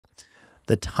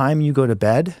The time you go to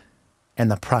bed and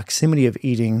the proximity of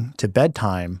eating to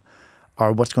bedtime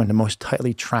are what's going to most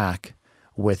tightly track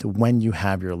with when you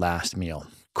have your last meal.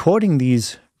 Quoting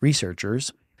these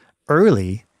researchers,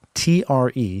 early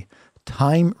TRE,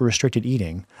 time-restricted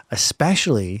eating,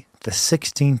 especially the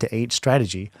 16 to 8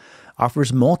 strategy,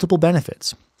 offers multiple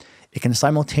benefits. It can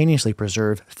simultaneously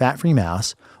preserve fat-free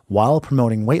mass while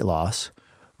promoting weight loss,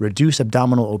 reduce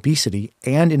abdominal obesity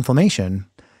and inflammation,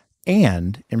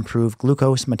 and improve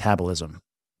glucose metabolism.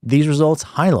 These results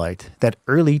highlight that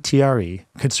early TRE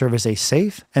could serve as a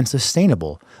safe and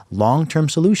sustainable long-term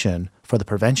solution for the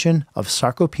prevention of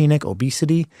sarcopenic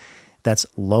obesity, that's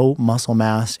low muscle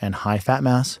mass and high fat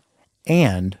mass,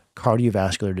 and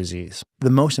cardiovascular disease.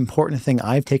 The most important thing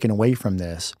I've taken away from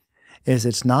this is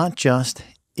it's not just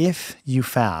if you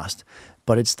fast,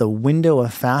 but it's the window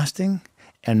of fasting,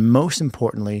 and most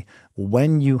importantly,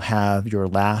 when you have your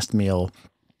last meal,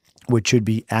 which should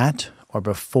be at or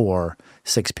before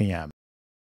 6 p.m.